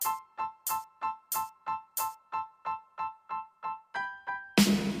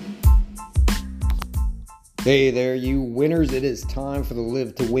Hey there, you winners. It is time for the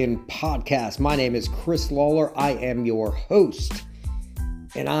Live to Win podcast. My name is Chris Lawler. I am your host,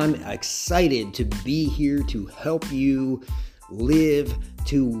 and I'm excited to be here to help you live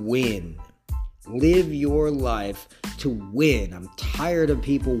to win. Live your life to win. I'm tired of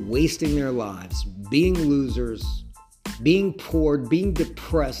people wasting their lives, being losers, being poor, being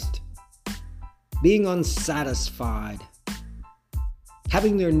depressed, being unsatisfied,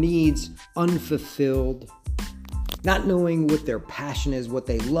 having their needs unfulfilled, not knowing what their passion is, what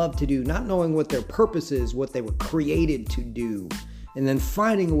they love to do, not knowing what their purpose is, what they were created to do, and then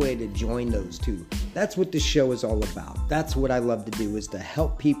finding a way to join those two. That's what this show is all about. That's what I love to do, is to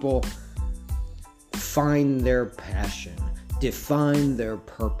help people find their passion, define their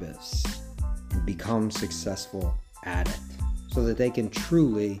purpose, and become successful at it so that they can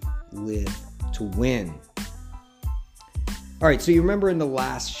truly live to win. All right, so you remember in the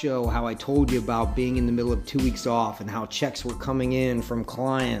last show how I told you about being in the middle of 2 weeks off and how checks were coming in from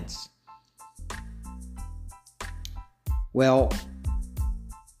clients. Well,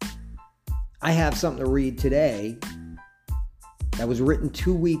 I have something to read today that was written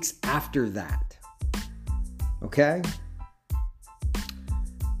 2 weeks after that. Okay?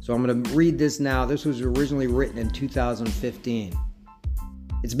 So I'm going to read this now. This was originally written in 2015.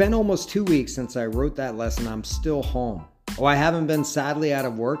 It's been almost 2 weeks since I wrote that lesson. I'm still home. Oh, I haven't been sadly out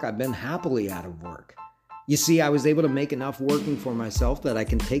of work. I've been happily out of work. You see, I was able to make enough working for myself that I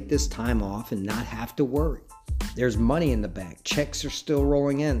can take this time off and not have to worry. There's money in the bank. Checks are still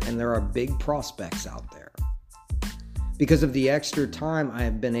rolling in, and there are big prospects out there. Because of the extra time, I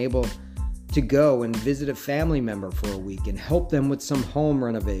have been able to go and visit a family member for a week and help them with some home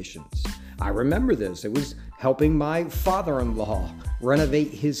renovations. I remember this. It was helping my father-in-law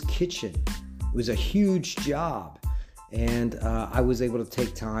renovate his kitchen. It was a huge job. And I was able to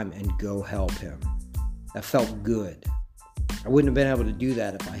take time and go help him. That felt good. I wouldn't have been able to do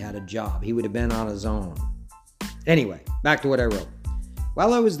that if I had a job. He would have been on his own. Anyway, back to what I wrote.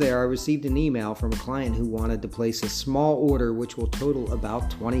 While I was there, I received an email from a client who wanted to place a small order which will total about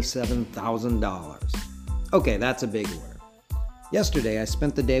 $27,000. Okay, that's a big order. Yesterday, I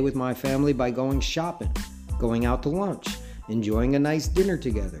spent the day with my family by going shopping, going out to lunch, enjoying a nice dinner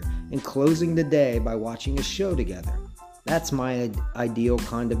together, and closing the day by watching a show together. That's my ideal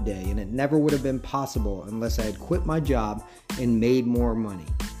kind of day, and it never would have been possible unless I had quit my job and made more money.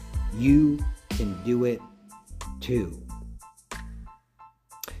 You can do it too.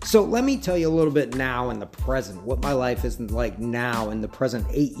 So let me tell you a little bit now in the present, what my life is like now in the present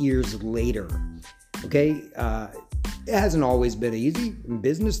 8 years later. Okay, it hasn't always been easy. In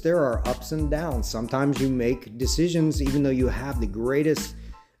business, there are ups and downs. Sometimes you make decisions even though you have the greatest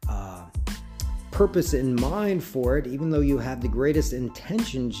purpose in mind for it. Even though you have the greatest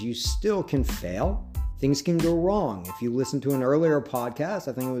intentions, you still can fail. Things can go wrong. If you listen to an earlier podcast,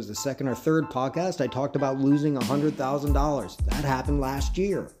 I think it was the second or third podcast, I talked about losing $100,000. That happened last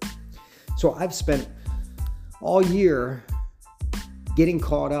year. So I've spent all year getting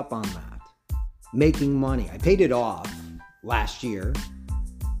caught up on that, making money. I paid it off last year. It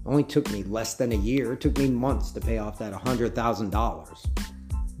only took me less than a year. It took me months to pay off that $100,000.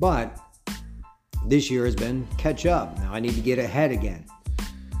 But this year has been catch up. Now I need to get ahead again.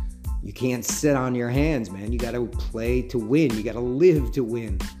 You can't sit on your hands, man. You got to play to win. You got to live to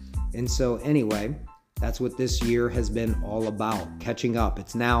win. And so anyway, that's what this year has been all about, catching up.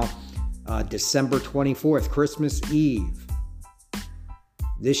 It's now December 24th, Christmas Eve.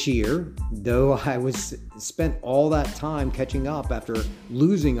 This year, though I was spent all that time catching up after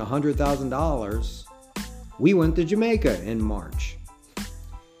losing $100,000, we went to Jamaica in March.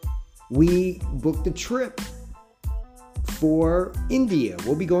 We booked a trip for India.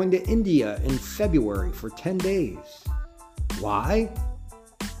 We'll be going to India in February for 10 days. Why?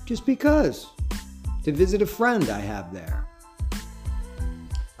 Just because. To visit a friend I have there.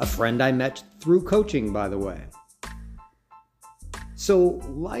 A friend I met through coaching, by the way. So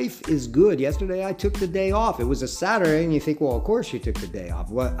life is good. Yesterday I took the day off. It was a Saturday, and you think, well, of course you took the day off.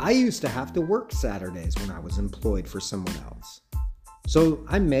 Well, I used to have to work Saturdays when I was employed for someone else. So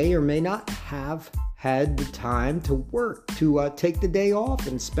I may or may not have had the time to work, to take the day off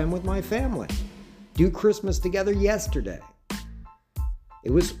and spend with my family. Do Christmas together yesterday. It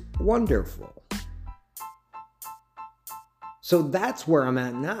was wonderful. So that's where I'm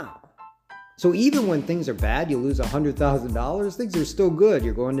at now. So even when things are bad, you lose $100,000, things are still good.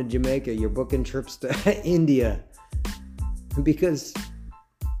 You're going to Jamaica, you're booking trips to India. Because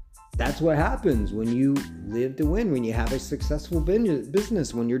that's what happens when you live to win, when you have a successful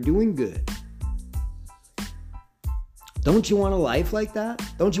business, when you're doing good. Don't you want a life like that?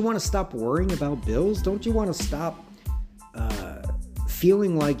 Don't you want to stop worrying about bills? Don't you want to stop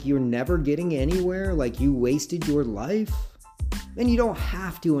feeling like you're never getting anywhere, like you wasted your life? And you don't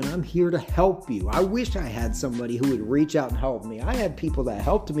have to, and I'm here to help you. I wish I had somebody who would reach out and help me. I had people that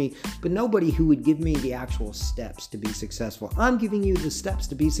helped me, but nobody who would give me the actual steps to be successful. I'm giving you the steps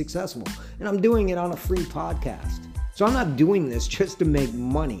to be successful, and I'm doing it on a free podcast. So I'm not doing this just to make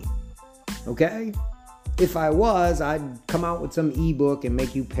money, okay? If I was, I'd come out with some ebook and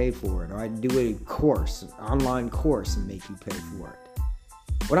make you pay for it, or I'd do a course, an online course, and make you pay for it.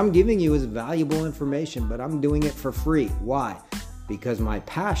 What I'm giving you is valuable information, but I'm doing it for free. Why? Because my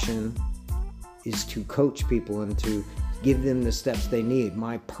passion is to coach people and to give them the steps they need.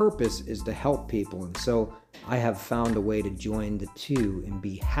 My purpose is to help people. And so I have found a way to join the two and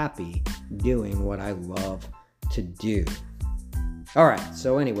be happy doing what I love to do. All right.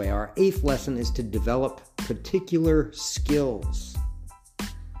 So anyway, our 8th lesson is to develop particular skills.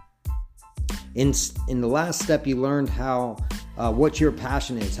 In the last step, you learned how what your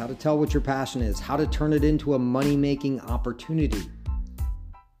passion is, how to tell what your passion is, how to turn it into a money-making opportunity.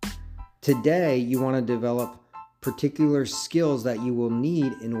 Today, you want to develop particular skills that you will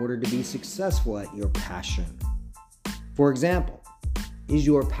need in order to be successful at your passion. For example, is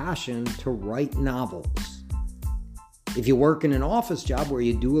your passion to write novels? If you work in an office job where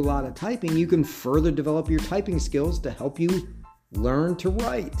you do a lot of typing, you can further develop your typing skills to help you learn to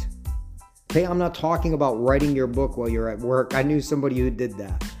write. Okay, I'm not talking about writing your book while you're at work. I knew somebody who did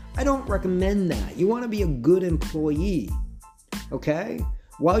that. I don't recommend that. You want to be a good employee, okay?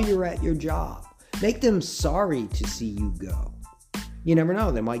 While you're at your job. Make them sorry to see you go. You never know.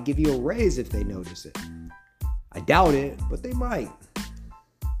 They might give you a raise if they notice it. I doubt it, but they might.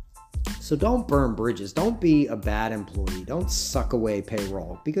 So don't burn bridges. Don't be a bad employee. Don't suck away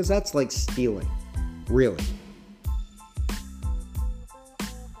payroll, because that's like stealing, really.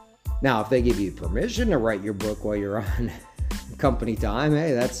 Now, if they give you permission to write your book while you're on company time,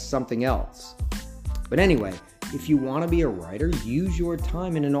 hey, that's something else. But anyway, if you want to be a writer, use your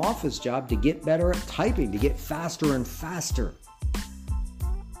time in an office job to get better at typing, to get faster and faster,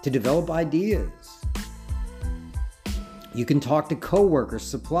 to develop ideas. You can talk to coworkers,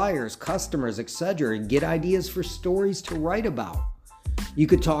 suppliers, customers, etc., and get ideas for stories to write about. You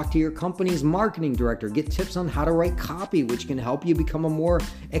could talk to your company's marketing director, get tips on how to write copy, which can help you become a more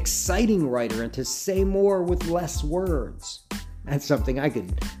exciting writer and to say more with less words. That's something I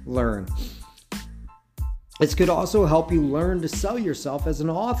could learn. This could also help you learn to sell yourself as an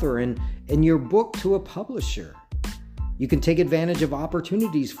author and your book to a publisher. You can take advantage of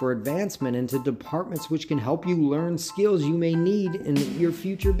opportunities for advancement into departments which can help you learn skills you may need in your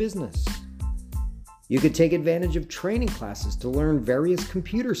future business. You could take advantage of training classes to learn various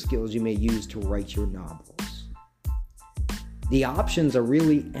computer skills you may use to write your novels. The options are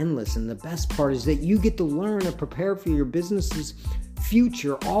really endless, and the best part is that you get to learn and prepare for your business's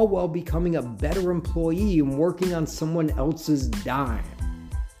future, all while becoming a better employee and working on someone else's dime.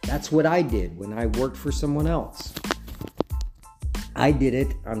 That's what I did when I worked for someone else. I did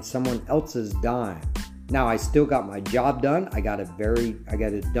it on someone else's dime. Now, I still got my job done. I got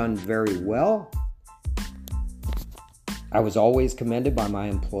it done very well. I was always commended by my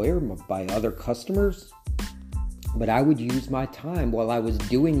employer, by other customers, but I would use my time while I was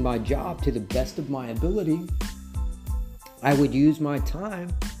doing my job to the best of my ability. I would use my time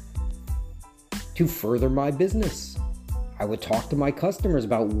to further my business. I would talk to my customers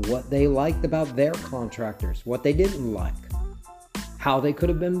about what they liked about their contractors, what they didn't like, how they could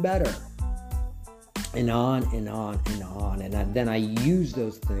have been better, and on and on and on. And then I use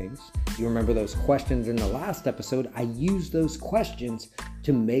those things. You remember those questions in the last episode? I use those questions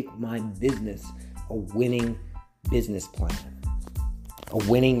to make my business a winning business plan, a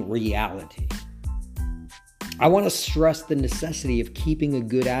winning reality. I want to stress the necessity of keeping a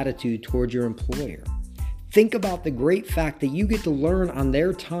good attitude toward your employer. Think about the great fact that you get to learn on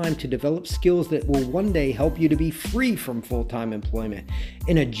their time to develop skills that will one day help you to be free from full-time employment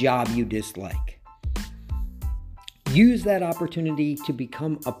in a job you dislike. Use that opportunity to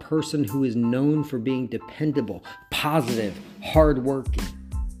become a person who is known for being dependable, positive, hardworking.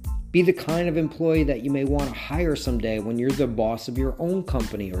 Be the kind of employee that you may want to hire someday when you're the boss of your own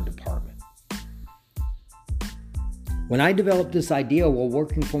company or department. When I developed this idea while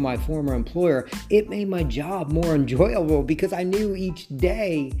working for my former employer, it made my job more enjoyable because I knew each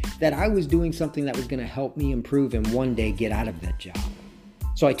day that I was doing something that was going to help me improve and one day get out of that job.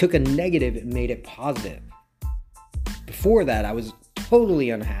 So I took a negative and made it positive. Before that, I was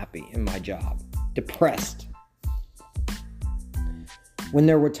totally unhappy in my job, depressed. When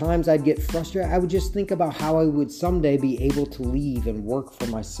there were times I'd get frustrated, I would just think about how I would someday be able to leave and work for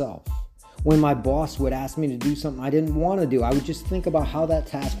myself. When my boss would ask me to do something I didn't want to do, I would just think about how that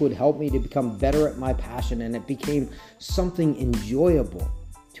task would help me to become better at my passion, and it became something enjoyable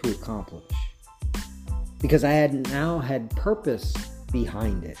to accomplish. Because I now had purpose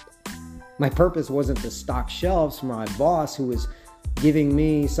behind it. My purpose wasn't to stock shelves for my boss who was giving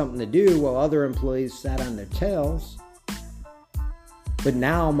me something to do while other employees sat on their tails. But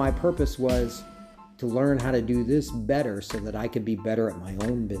now my purpose was to learn how to do this better so that I could be better at my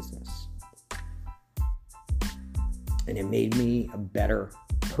own business. And it made me a better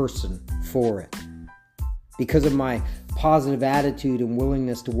person for it. Because of my positive attitude and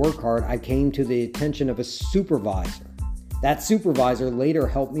willingness to work hard, I came to the attention of a supervisor. That supervisor later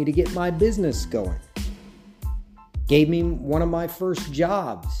helped me to get my business going. Gave me one of my first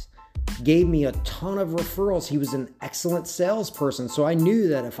jobs. Gave me a ton of referrals. He was an excellent salesperson, so I knew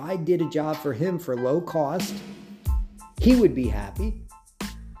that if I did a job for him for low cost, he would be happy.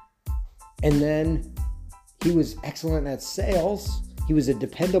 And then he was excellent at sales. He was a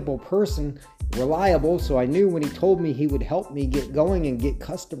dependable person, reliable, so I knew when he told me he would help me get going and get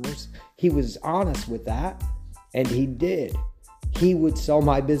customers, he was honest with that, and he did. He would sell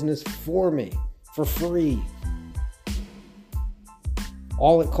my business for me for free.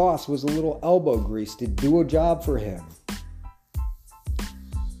 All it cost was a little elbow grease to do a job for him.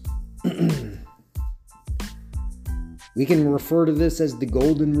 We can refer to this as the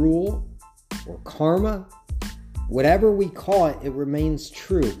golden rule or karma. Whatever we call it, it remains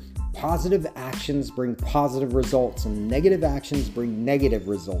true. Positive actions bring positive results, and negative actions bring negative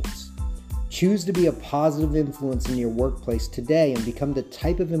results. Choose to be a positive influence in your workplace today and become the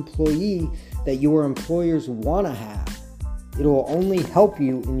type of employee that your employers want to have. It will only help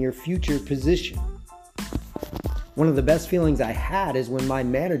you in your future position. One of the best feelings I had is when my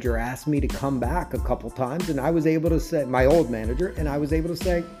manager asked me to come back a couple times, and I was able to say, my old manager, and I was able to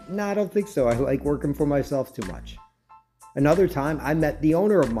say, no, I don't think so. I like working for myself too much. Another time, I met the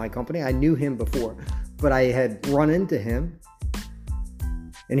owner of my company. I knew him before, but I had run into him,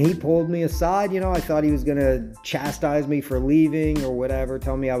 and he pulled me aside. I thought he was going to chastise me for leaving or whatever,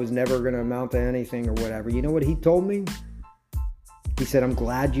 tell me I was never going to amount to anything or whatever. You know what he told me? He said, I'm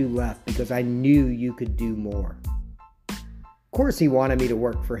glad you left because I knew you could do more. Of course, he wanted me to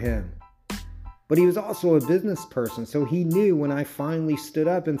work for him, but he was also a business person, so he knew when I finally stood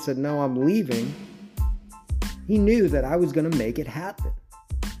up and said, no, I'm leaving, he knew that I was going to make it happen.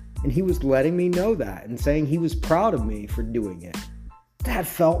 And he was letting me know that and saying he was proud of me for doing it. That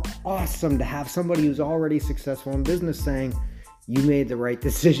felt awesome to have somebody who's already successful in business saying, you made the right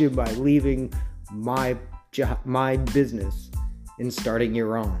decision by leaving my business and starting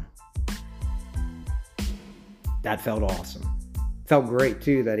your own. That felt awesome. Felt great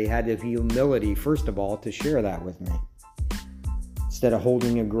too that he had the humility, first of all, to share that with me instead of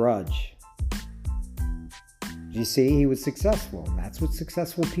holding a grudge. You see, he was successful. And that's what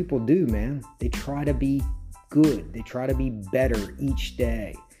successful people do, man. They try to be good. They try to be better each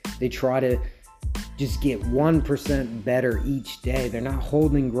day. They try to just get 1% better each day. They're not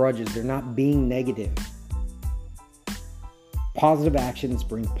holding grudges. They're not being negative. Positive actions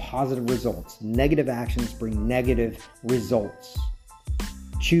bring positive results. Negative actions bring negative results.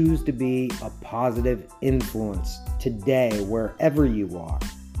 Choose to be a positive influence today, wherever you are.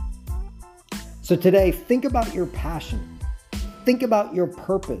 So today, think about your passion. Think about your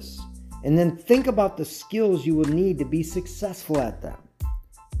purpose. And then think about the skills you will need to be successful at them.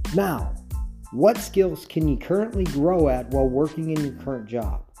 Now, what skills can you currently grow at while working in your current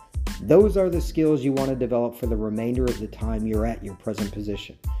job? Those are the skills you want to develop for the remainder of the time you're at your present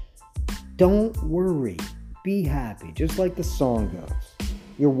position. Don't worry. Be happy, just like the song goes.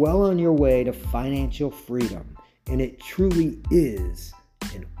 You're well on your way to financial freedom, and it truly is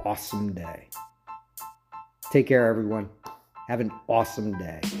an awesome day. Take care, everyone. Have an awesome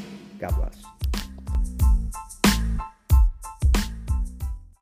day. God bless.